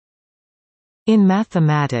In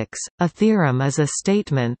mathematics, a theorem is a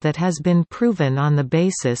statement that has been proven on the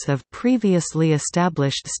basis of previously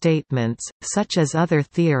established statements, such as other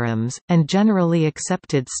theorems, and generally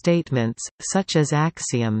accepted statements, such as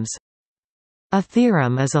axioms. A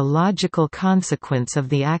theorem is a logical consequence of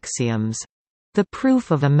the axioms. The proof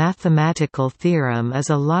of a mathematical theorem is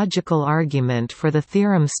a logical argument for the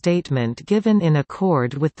theorem statement given in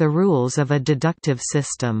accord with the rules of a deductive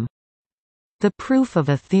system. The proof of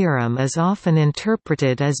a theorem is often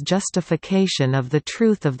interpreted as justification of the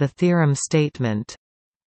truth of the theorem statement.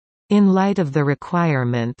 In light of the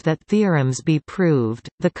requirement that theorems be proved,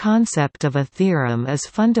 the concept of a theorem is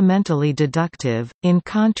fundamentally deductive, in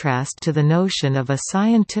contrast to the notion of a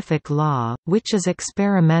scientific law, which is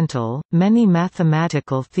experimental. Many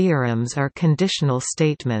mathematical theorems are conditional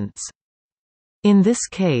statements. In this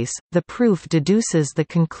case, the proof deduces the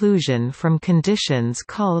conclusion from conditions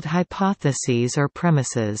called hypotheses or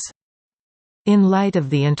premises. In light of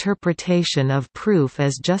the interpretation of proof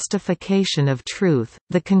as justification of truth,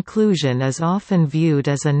 the conclusion is often viewed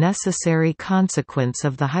as a necessary consequence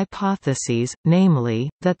of the hypotheses, namely,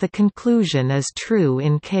 that the conclusion is true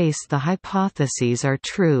in case the hypotheses are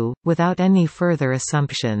true, without any further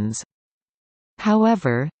assumptions.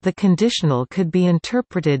 However, the conditional could be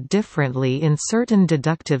interpreted differently in certain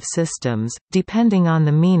deductive systems, depending on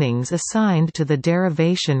the meanings assigned to the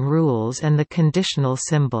derivation rules and the conditional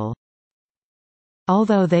symbol.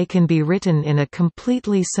 Although they can be written in a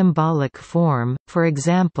completely symbolic form, for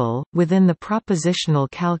example, within the propositional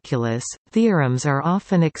calculus, theorems are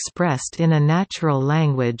often expressed in a natural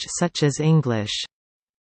language such as English.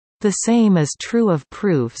 The same is true of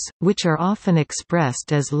proofs, which are often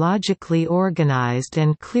expressed as logically organized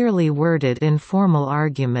and clearly worded informal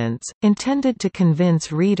arguments, intended to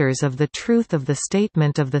convince readers of the truth of the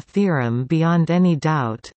statement of the theorem beyond any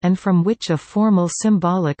doubt, and from which a formal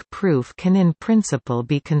symbolic proof can in principle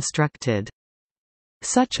be constructed.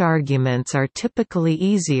 Such arguments are typically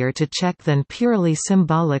easier to check than purely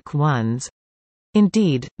symbolic ones.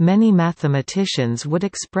 Indeed, many mathematicians would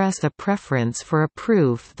express a preference for a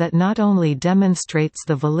proof that not only demonstrates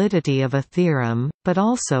the validity of a theorem, but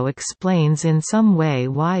also explains in some way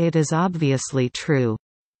why it is obviously true.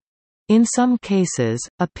 In some cases,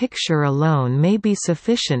 a picture alone may be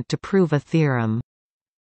sufficient to prove a theorem.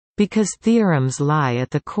 Because theorems lie at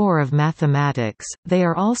the core of mathematics, they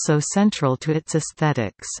are also central to its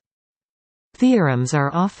aesthetics. Theorems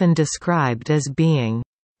are often described as being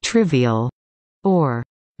trivial, or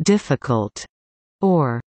difficult,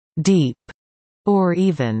 or deep, or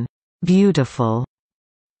even beautiful.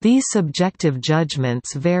 These subjective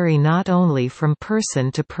judgments vary not only from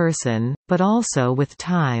person to person, but also with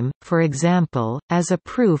time. For example, as a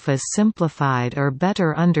proof is simplified or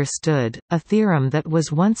better understood, a theorem that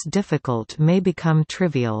was once difficult may become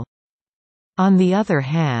trivial. On the other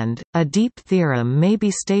hand, a deep theorem may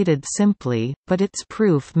be stated simply, but its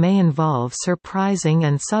proof may involve surprising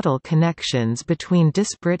and subtle connections between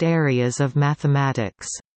disparate areas of mathematics.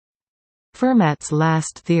 Fermat's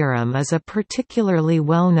last theorem is a particularly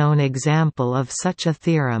well-known example of such a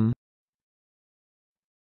theorem.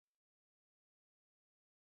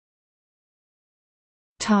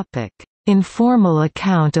 Informal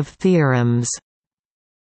account of theorems.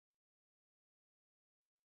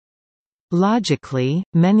 Logically,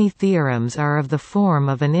 many theorems are of the form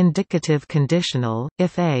of an indicative conditional,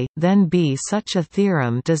 if A, then B. Such a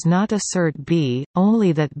theorem does not assert B,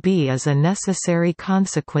 only that B is a necessary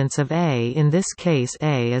consequence of A. In this case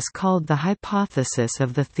A is called the hypothesis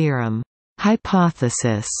of the theorem.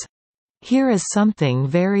 Hypothesis here is something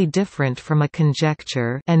very different from a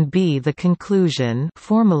conjecture, and B the conclusion.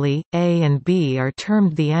 Formally, A and B are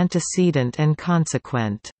termed the antecedent and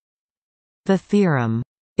consequent. The theorem,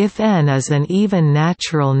 if n is an even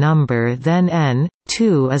natural number then n,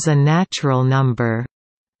 too, is a natural number,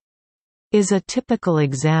 is a typical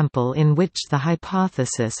example in which the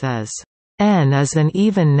hypothesis is, n is an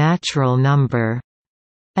even natural number,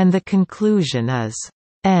 and the conclusion is,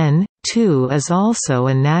 n, too, is also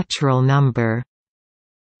a natural number.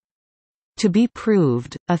 To be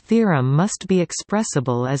proved, a theorem must be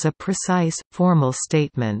expressible as a precise, formal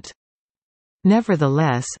statement.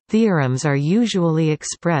 Nevertheless, theorems are usually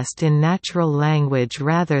expressed in natural language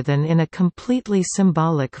rather than in a completely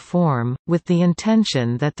symbolic form, with the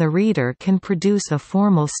intention that the reader can produce a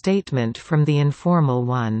formal statement from the informal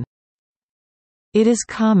one. It is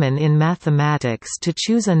common in mathematics to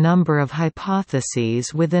choose a number of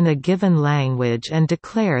hypotheses within a given language and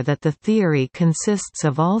declare that the theory consists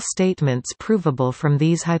of all statements provable from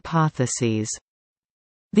these hypotheses.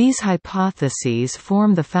 These hypotheses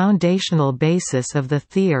form the foundational basis of the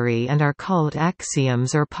theory and are called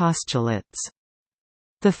axioms or postulates.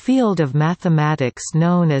 The field of mathematics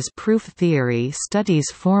known as proof theory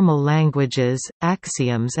studies formal languages,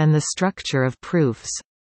 axioms and the structure of proofs.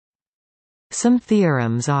 Some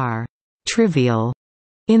theorems are «trivial»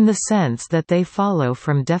 in the sense that they follow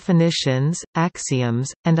from definitions,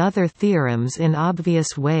 axioms, and other theorems in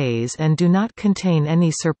obvious ways and do not contain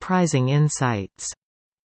any surprising insights.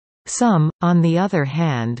 Some, on the other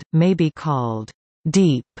hand, may be called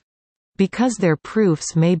 «deep» because their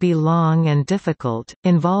proofs may be long and difficult,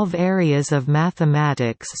 involve areas of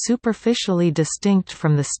mathematics superficially distinct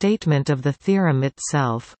from the statement of the theorem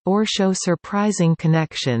itself, or show surprising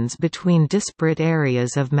connections between disparate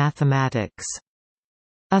areas of mathematics.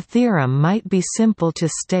 A theorem might be simple to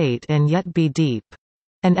state and yet be deep.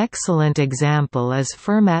 An excellent example is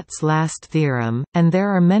Fermat's last theorem, and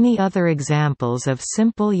there are many other examples of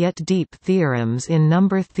simple yet deep theorems in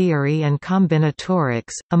number theory and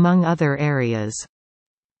combinatorics, among other areas.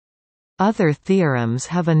 Other theorems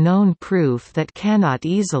have a known proof that cannot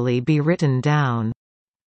easily be written down.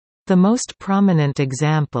 The most prominent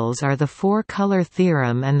examples are the four-color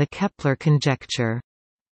theorem and the Kepler conjecture.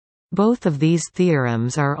 Both of these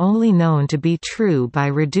theorems are only known to be true by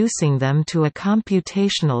reducing them to a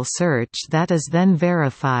computational search that is then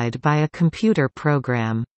verified by a computer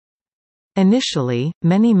program. Initially,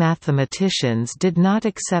 many mathematicians did not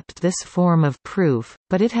accept this form of proof,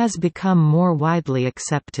 but it has become more widely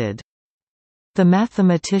accepted. The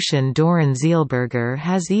mathematician Doron Zeilberger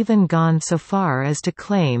has even gone so far as to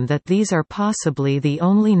claim that these are possibly the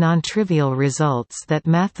only non-trivial results that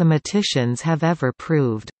mathematicians have ever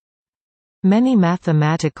proved. Many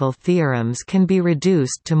mathematical theorems can be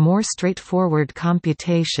reduced to more straightforward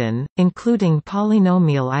computation, including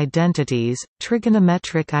polynomial identities,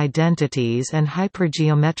 trigonometric identities and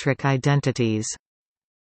hypergeometric identities.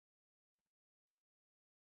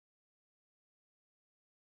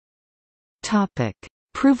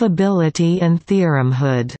 Provability and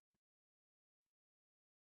theoremhood.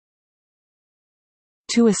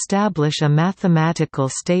 To establish a mathematical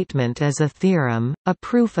statement as a theorem, a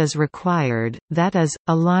proof is required, that is,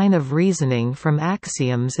 a line of reasoning from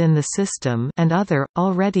axioms in the system and other,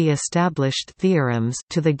 already established theorems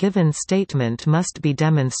to the given statement must be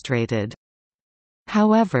demonstrated.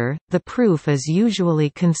 However, the proof is usually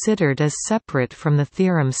considered as separate from the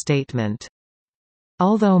theorem statement.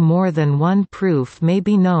 Although more than one proof may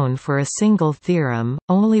be known for a single theorem,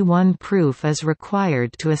 only one proof is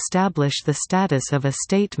required to establish the status of a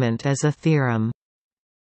statement as a theorem.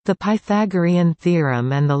 The Pythagorean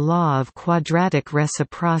theorem and the law of quadratic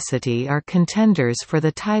reciprocity are contenders for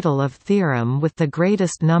the title of theorem with the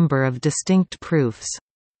greatest number of distinct proofs.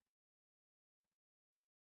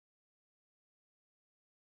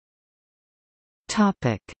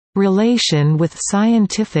 Relation with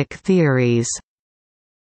scientific theories.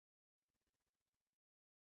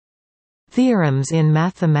 Theorems in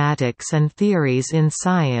mathematics and theories in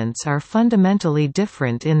science are fundamentally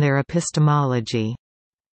different in their epistemology.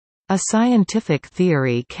 A scientific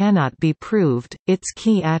theory cannot be proved, its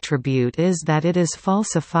key attribute is that it is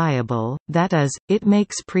falsifiable, that is, it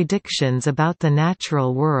makes predictions about the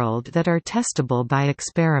natural world that are testable by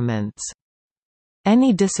experiments.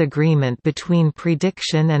 Any disagreement between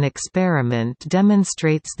prediction and experiment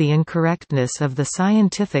demonstrates the incorrectness of the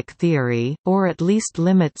scientific theory, or at least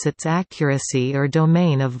limits its accuracy or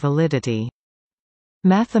domain of validity.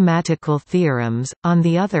 Mathematical theorems, on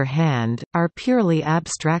the other hand, are purely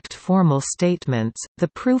abstract formal statements. The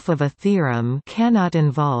proof of a theorem cannot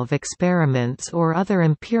involve experiments or other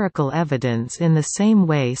empirical evidence in the same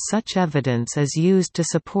way such evidence is used to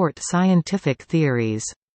support scientific theories.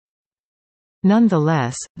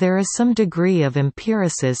 Nonetheless, there is some degree of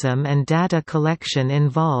empiricism and data collection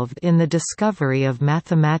involved in the discovery of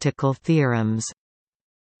mathematical theorems.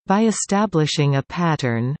 By establishing a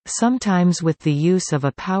pattern, sometimes with the use of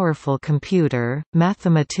a powerful computer,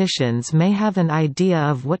 mathematicians may have an idea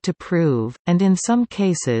of what to prove, and in some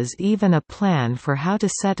cases even a plan for how to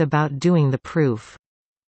set about doing the proof.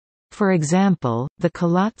 For example, the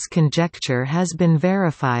Collatz conjecture has been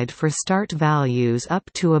verified for start values up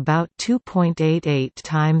to about 2.88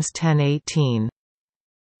 times 1018.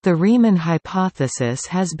 The Riemann hypothesis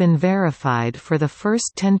has been verified for the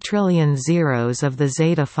first 10 trillion zeros of the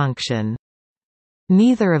zeta function.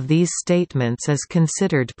 Neither of these statements is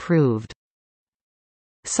considered proved.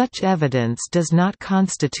 Such evidence does not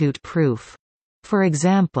constitute proof. For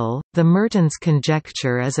example, the Merton's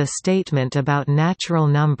conjecture is a statement about natural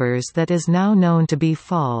numbers that is now known to be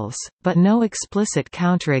false, but no explicit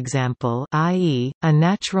counterexample, i.e., a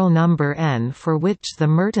natural number n for which the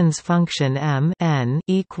Merton's function m n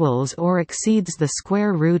equals or exceeds the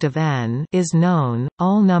square root of n is known.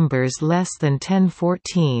 All numbers less than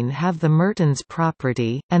 1014 have the Merton's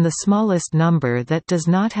property, and the smallest number that does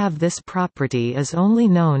not have this property is only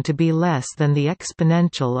known to be less than the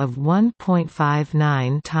exponential of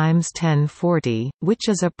 1.59 times 1040, which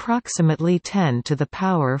is approximately 10 to the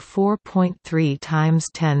power 4.3 times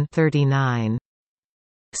 1039.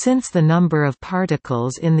 Since the number of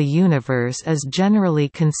particles in the universe is generally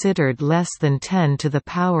considered less than 10 to the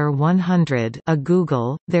power 100 a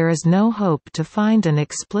googol, there is no hope to find an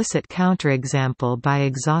explicit counterexample by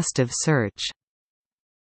exhaustive search.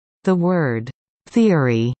 The word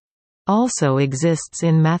 «theory» also exists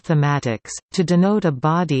in mathematics, to denote a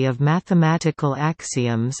body of mathematical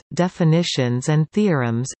axioms, definitions and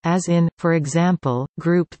theorems, as in, for example,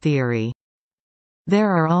 group theory. There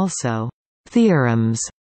are also «theorems»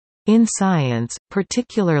 in science,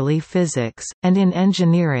 particularly physics, and in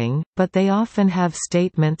engineering, but they often have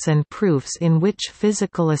statements and proofs in which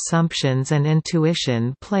physical assumptions and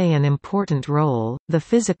intuition play an important role. The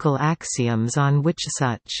physical axioms on which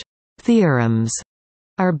such «theorems»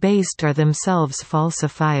 are based are themselves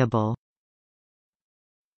falsifiable.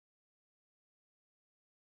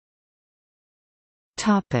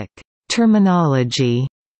 Terminology.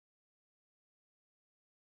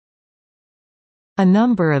 A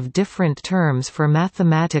number of different terms for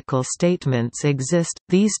mathematical statements exist.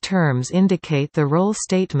 These terms indicate the role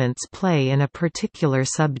statements play in a particular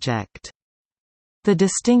subject. The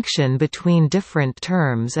distinction between different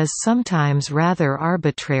terms is sometimes rather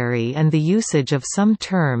arbitrary, and the usage of some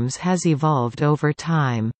terms has evolved over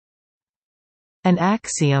time. An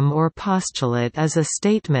axiom or postulate is a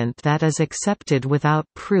statement that is accepted without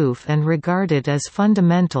proof and regarded as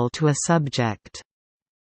fundamental to a subject.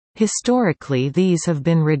 Historically, these have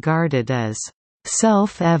been regarded as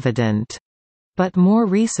self-evident, but more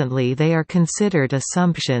recently they are considered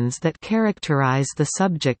assumptions that characterize the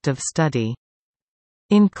subject of study.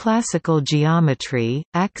 In classical geometry,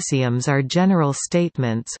 axioms are general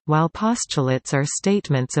statements, while postulates are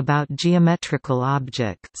statements about geometrical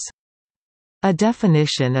objects. A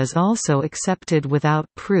definition is also accepted without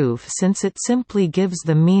proof since it simply gives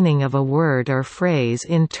the meaning of a word or phrase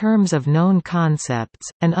in terms of known concepts.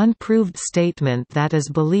 An unproved statement that is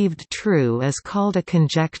believed true is called a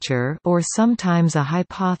conjecture or sometimes a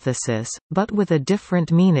hypothesis, but with a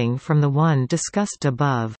different meaning from the one discussed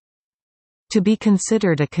above. To be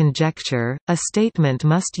considered a conjecture, a statement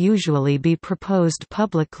must usually be proposed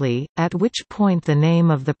publicly, at which point the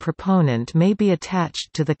name of the proponent may be attached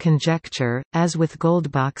to the conjecture, as with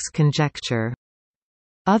Goldbach's conjecture.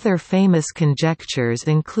 Other famous conjectures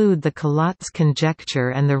include the Collat's conjecture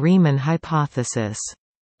and the Riemann hypothesis.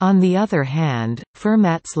 On the other hand,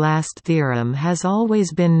 Fermat's last theorem has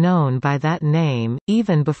always been known by that name,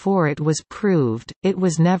 even before it was proved. It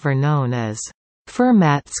was never known as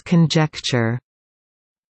Fermat's conjecture.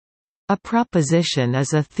 A proposition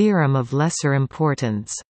is a theorem of lesser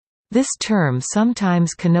importance. This term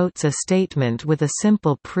sometimes connotes a statement with a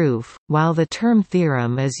simple proof, while the term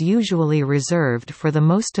theorem is usually reserved for the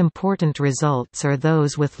most important results or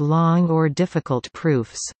those with long or difficult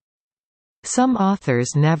proofs. Some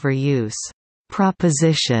authors never use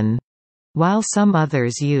proposition, while some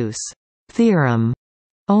others use theorem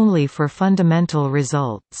only for fundamental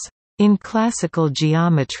results. In classical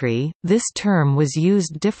geometry, this term was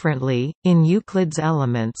used differently. In Euclid's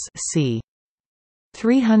Elements, c.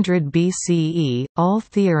 300 BCE, all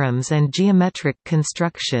theorems and geometric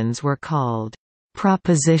constructions were called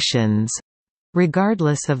propositions,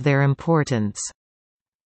 regardless of their importance.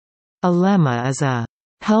 A lemma is a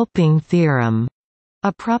helping theorem,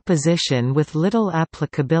 a proposition with little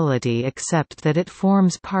applicability except that it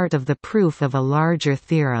forms part of the proof of a larger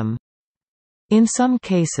theorem. In some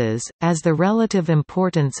cases, as the relative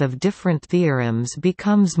importance of different theorems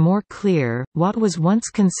becomes more clear, what was once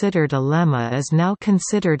considered a lemma is now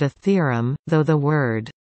considered a theorem, though the word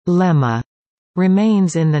lemma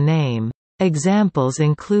remains in the name. Examples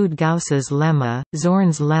include Gauss's lemma,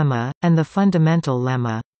 Zorn's lemma, and the fundamental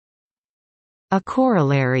lemma. A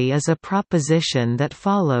corollary is a proposition that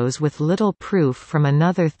follows with little proof from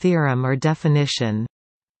another theorem or definition.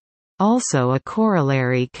 Also, a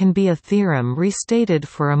corollary can be a theorem restated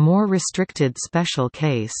for a more restricted special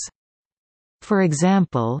case. For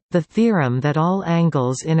example, the theorem that all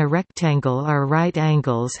angles in a rectangle are right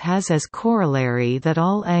angles has as corollary that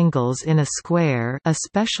all angles in a square, a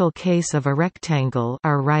special case of a rectangle,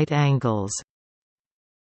 are right angles.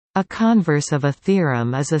 A converse of a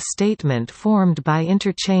theorem is a statement formed by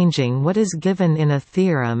interchanging what is given in a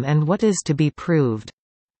theorem and what is to be proved.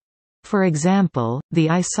 For example, the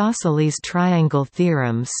isosceles triangle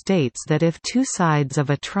theorem states that if two sides of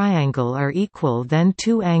a triangle are equal, then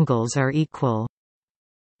two angles are equal.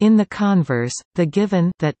 In the converse, the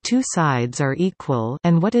given that two sides are equal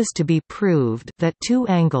and what is to be proved that two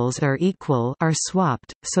angles are equal are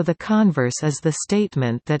swapped, so the converse is the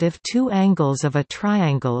statement that if two angles of a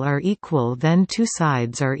triangle are equal, then two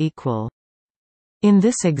sides are equal. In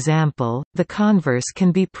this example, the converse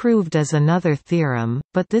can be proved as another theorem,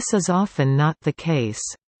 but this is often not the case.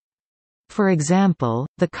 For example,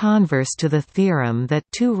 the converse to the theorem that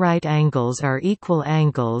two right angles are equal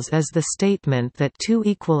angles is the statement that two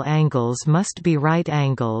equal angles must be right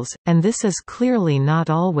angles, and this is clearly not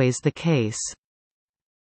always the case.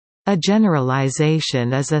 A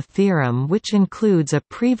generalization is a theorem which includes a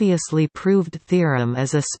previously proved theorem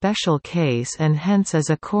as a special case and hence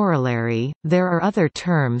as a corollary. There are other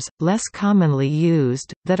terms, less commonly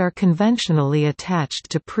used, that are conventionally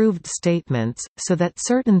attached to proved statements, so that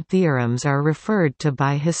certain theorems are referred to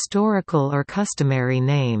by historical or customary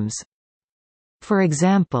names. For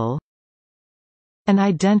example, an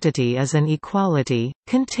identity is an equality,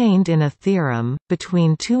 contained in a theorem,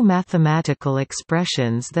 between two mathematical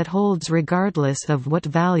expressions that holds regardless of what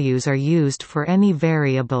values are used for any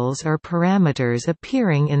variables or parameters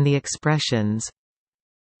appearing in the expressions.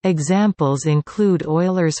 Examples include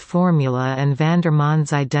Euler's formula and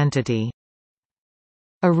Vandermon's identity.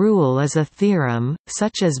 A rule is a theorem,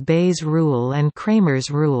 such as Bayes' rule and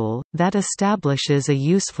Cramer's rule, that establishes a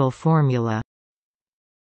useful formula.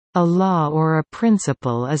 A law or a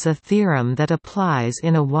principle is a theorem that applies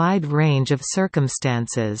in a wide range of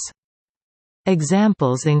circumstances.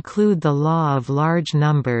 Examples include the law of large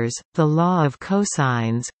numbers, the law of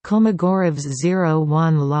cosines, Kolmogorov's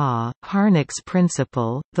 0-1 law, Harnack's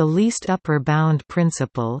principle, the least upper bound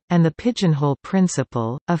principle, and the pigeonhole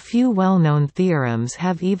principle. A few well-known theorems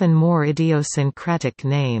have even more idiosyncratic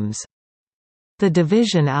names. The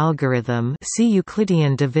division algorithm, see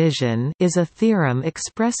Euclidean division, is a theorem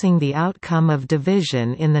expressing the outcome of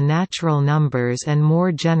division in the natural numbers and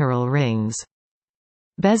more general rings.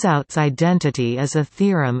 Bezout's identity is a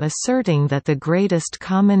theorem asserting that the greatest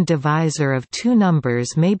common divisor of two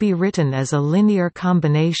numbers may be written as a linear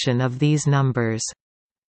combination of these numbers.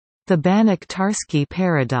 The Banach-Tarski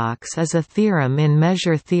paradox is a theorem in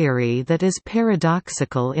measure theory that is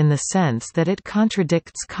paradoxical in the sense that it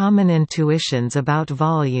contradicts common intuitions about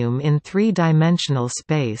volume in three-dimensional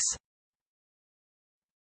space.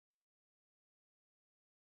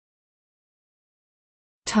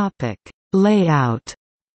 Layout.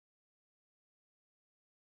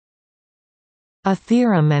 A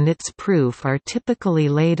theorem and its proof are typically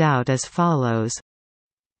laid out as follows.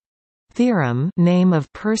 Theorem, name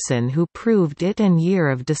of person who proved it and year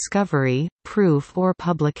of discovery, proof or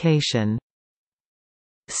publication.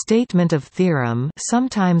 Statement of theorem,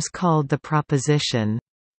 sometimes called the proposition.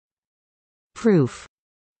 Proof.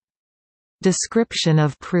 Description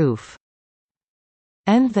of proof.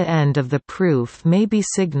 The end of the proof may be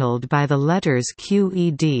signaled by the letters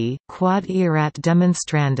QED, quod erat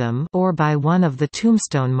demonstrandum, or by one of the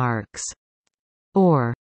tombstone marks.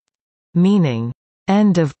 Or meaning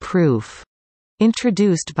end of proof,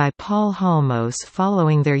 introduced by Paul Halmos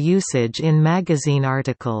following their usage in magazine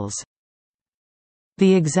articles.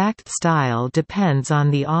 The exact style depends on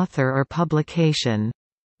the author or publication.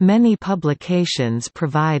 Many publications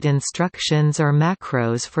provide instructions or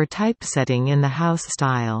macros for typesetting in the house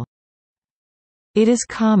style. It is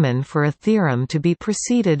common for a theorem to be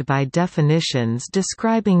preceded by definitions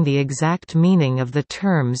describing the exact meaning of the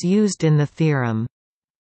terms used in the theorem.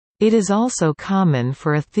 It is also common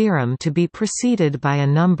for a theorem to be preceded by a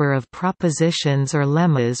number of propositions or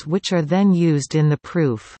lemmas which are then used in the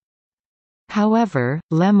proof. However,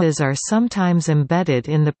 lemmas are sometimes embedded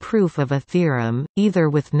in the proof of a theorem, either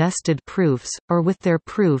with nested proofs, or with their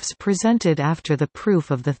proofs presented after the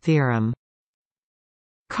proof of the theorem.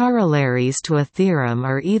 Corollaries to a theorem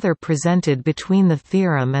are either presented between the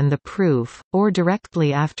theorem and the proof, or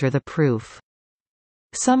directly after the proof.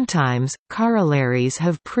 Sometimes, corollaries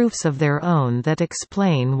have proofs of their own that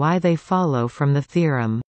explain why they follow from the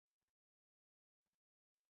theorem.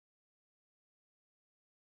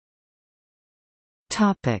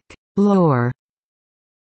 Lore.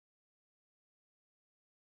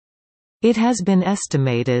 It has been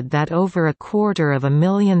estimated that over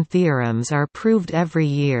 250,000 theorems are proved every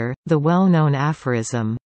year. The well-known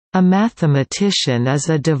aphorism, "A mathematician is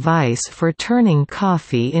a device for turning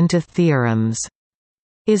coffee into theorems,"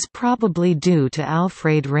 is probably due to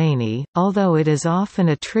Alfred Rényi, although it is often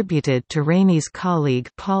attributed to Rényi's colleague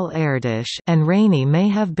Paul Erdős, and Rényi may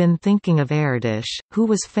have been thinking of Erdős, who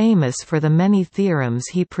was famous for the many theorems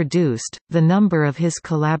he produced, the number of his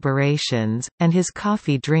collaborations, and his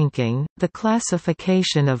coffee drinking. The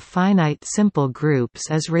classification of finite simple groups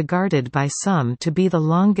is regarded by some to be the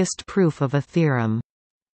longest proof of a theorem.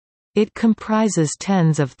 It comprises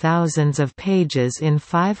tens of thousands of pages in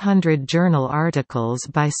 500 journal articles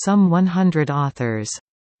by some 100 authors.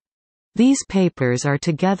 These papers are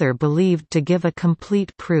together believed to give a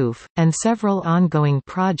complete proof, and several ongoing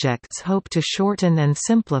projects hope to shorten and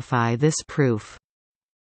simplify this proof.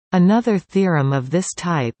 Another theorem of this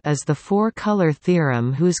type is the four-color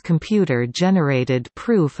theorem, whose computer-generated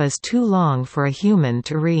proof is too long for a human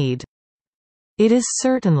to read. It is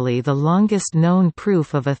certainly the longest known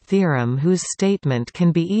proof of a theorem whose statement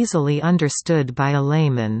can be easily understood by a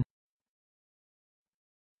layman.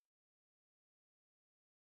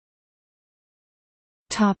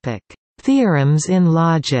 Topic: Theorems in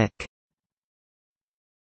logic.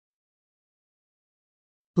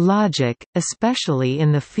 Logic, especially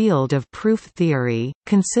in the field of proof theory,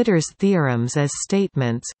 considers theorems as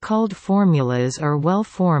statements called formulas or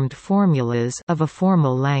well-formed formulas of a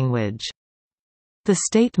formal language. The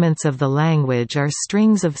statements of the language are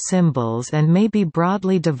strings of symbols and may be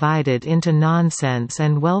broadly divided into nonsense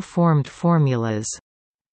and well-formed formulas.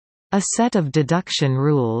 A set of deduction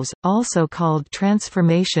rules, also called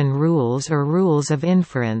transformation rules or rules of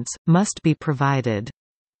inference, must be provided.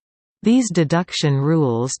 These deduction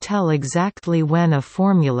rules tell exactly when a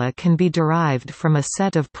formula can be derived from a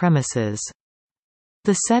set of premises.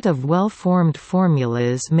 The set of well-formed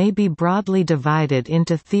formulas may be broadly divided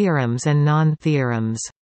into theorems and non-theorems.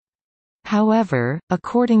 However,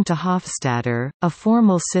 according to Hofstadter, a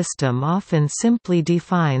formal system often simply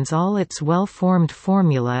defines all its well-formed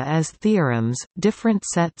formula as theorems. Different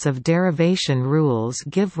sets of derivation rules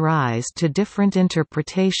give rise to different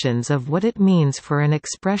interpretations of what it means for an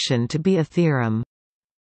expression to be a theorem.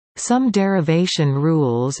 Some derivation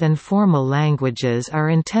rules and formal languages are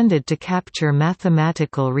intended to capture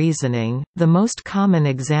mathematical reasoning. The most common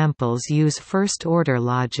examples use first-order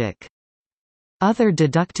logic. Other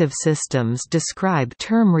deductive systems describe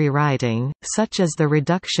term rewriting, such as the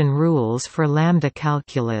reduction rules for lambda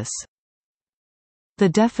calculus. The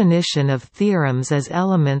definition of theorems as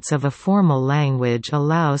elements of a formal language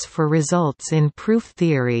allows for results in proof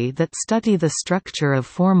theory that study the structure of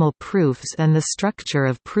formal proofs and the structure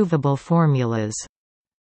of provable formulas.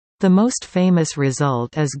 The most famous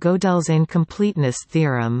result is Gödel's incompleteness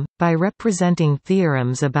theorem, by representing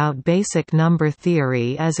theorems about basic number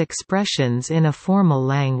theory as expressions in a formal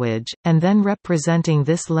language, and then representing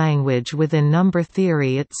this language within number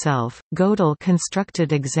theory itself. Gödel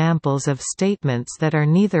constructed examples of statements that are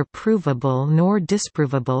neither provable nor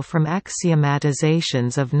disprovable from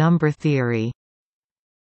axiomatizations of number theory.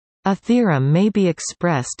 A theorem may be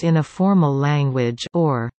expressed in a formal language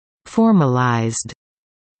or formalized.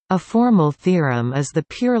 A formal theorem is the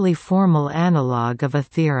purely formal analog of a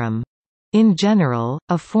theorem. In general,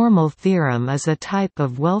 a formal theorem is a type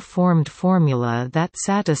of well-formed formula that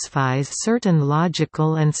satisfies certain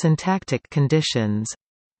logical and syntactic conditions.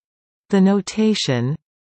 The notation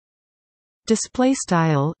 \v'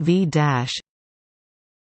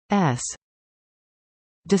 s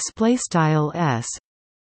 \s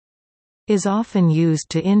is often used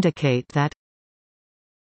to indicate that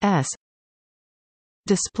s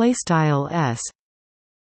s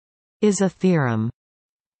is a theorem.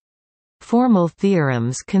 Formal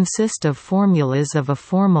theorems consist of formulas of a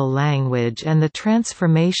formal language and the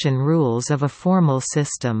transformation rules of a formal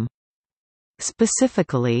system.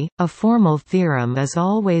 Specifically, a formal theorem is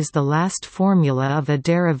always the last formula of a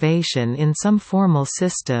derivation in some formal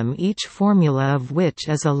system, each formula of which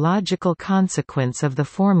is a logical consequence of the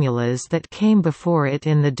formulas that came before it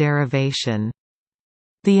in the derivation.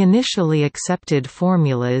 The initially accepted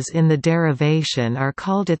formulas in the derivation are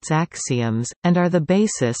called its axioms, and are the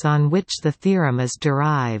basis on which the theorem is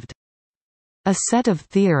derived. A set of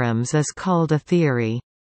theorems is called a theory.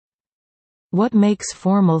 What makes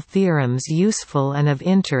formal theorems useful and of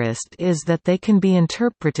interest is that they can be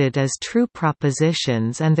interpreted as true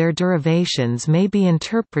propositions, and their derivations may be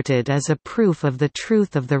interpreted as a proof of the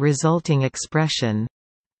truth of the resulting expression.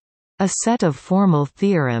 A set of formal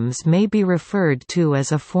theorems may be referred to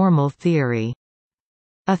as a formal theory.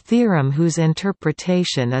 A theorem whose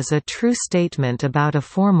interpretation is a true statement about a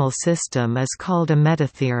formal system is called a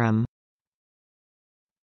metatheorem.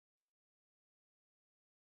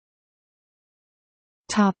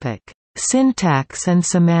 Syntax and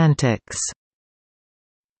semantics.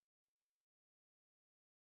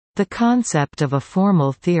 The concept of a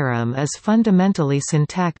formal theorem is fundamentally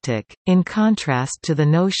syntactic, in contrast to the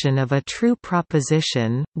notion of a true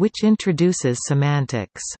proposition, which introduces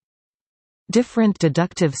semantics. Different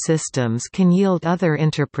deductive systems can yield other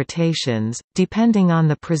interpretations, depending on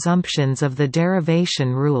the presumptions of the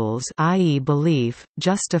derivation rules, i.e. belief,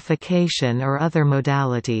 justification or other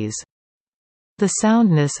modalities. The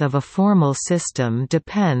soundness of a formal system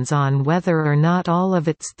depends on whether or not all of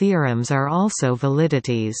its theorems are also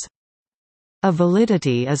validities. A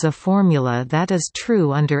validity is a formula that is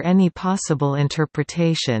true under any possible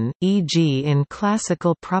interpretation, e.g. in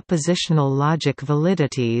classical propositional logic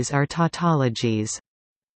validities are tautologies.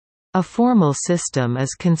 A formal system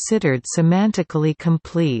is considered semantically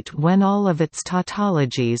complete when all of its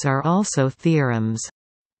tautologies are also theorems.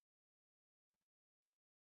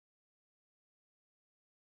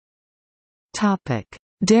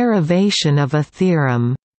 Derivation of a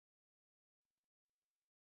theorem.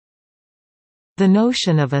 The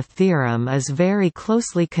notion of a theorem is very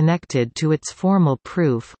closely connected to its formal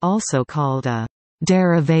proof, also called a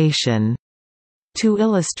derivation. To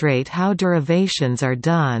illustrate how derivations are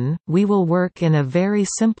done, we will work in a very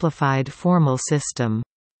simplified formal system.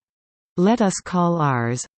 Let us call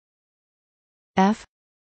ours f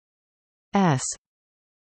s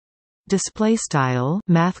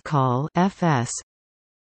 _mathcall fs.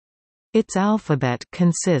 Its alphabet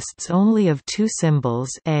consists only of two symbols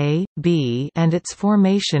a, b, and its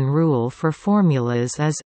formation rule for formulas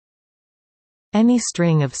is any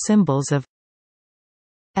string of symbols of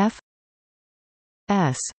f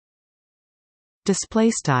s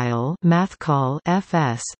 _mathcall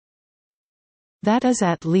fs that is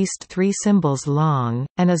at least 3 symbols long,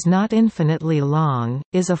 and is not infinitely long,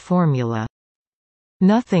 is a formula.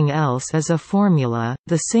 Nothing else is a formula.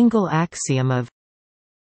 The single axiom of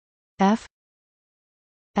f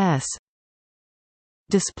s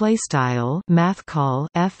 _mathcall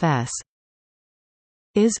fs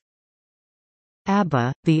is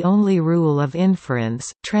ABBA, the only rule of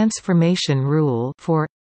inference transformation rule for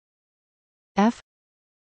f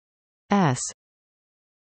s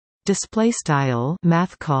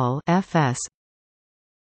 _mathcall fs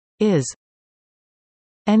is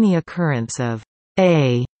any occurrence of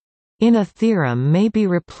a in a theorem may be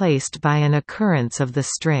replaced by an occurrence of the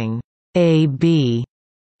string ab,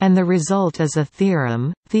 and the result is a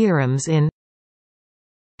theorem. Theorems in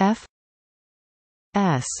f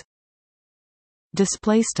s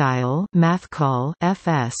 _mathcall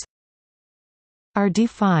fs are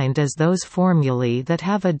defined as those formulae that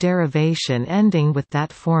have a derivation ending with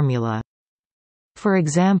that formula. For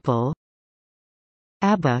example,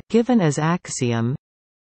 ABBA given as axiom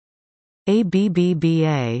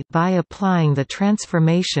ABBA by applying the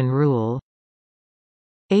transformation rule,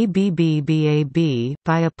 ABBAB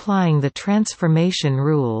by applying the transformation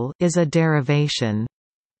rule is a derivation.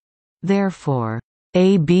 Therefore,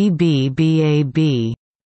 ABBAB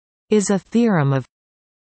is a theorem of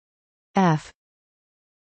f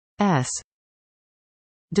s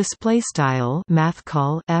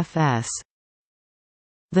 _mathcall fs.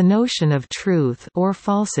 The notion of truth or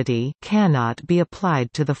falsity cannot be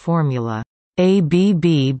applied to the formula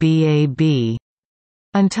ABBAB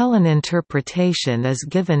until an interpretation is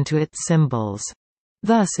given to its symbols.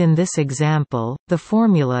 Thus in this example, the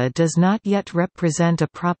formula does not yet represent a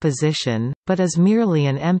proposition, but is merely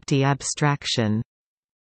an empty abstraction.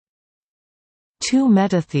 Two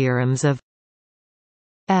metatheorems of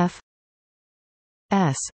f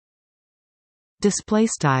s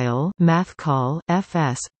 _mathcall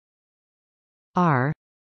fs are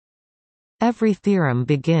every theorem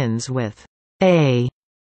begins with a.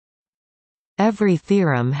 Every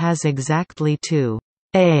theorem has exactly two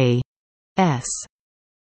a s.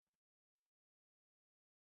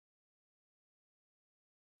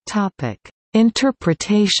 Topic: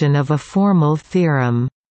 Interpretation of a formal theorem.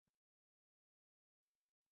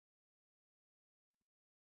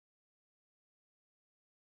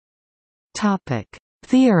 Topic: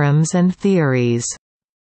 Theorems and theories.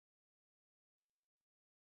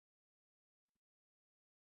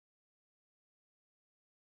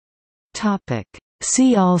 Topic: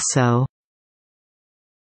 See also.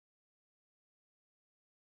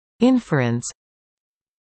 Inference.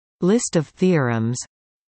 List of theorems.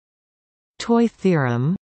 Toy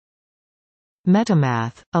theorem.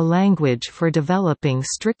 Metamath, a language for developing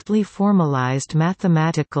strictly formalized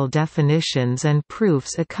mathematical definitions and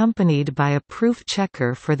proofs accompanied by a proof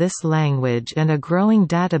checker for this language and a growing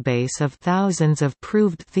database of thousands of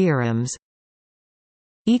proved theorems.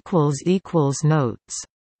 Notes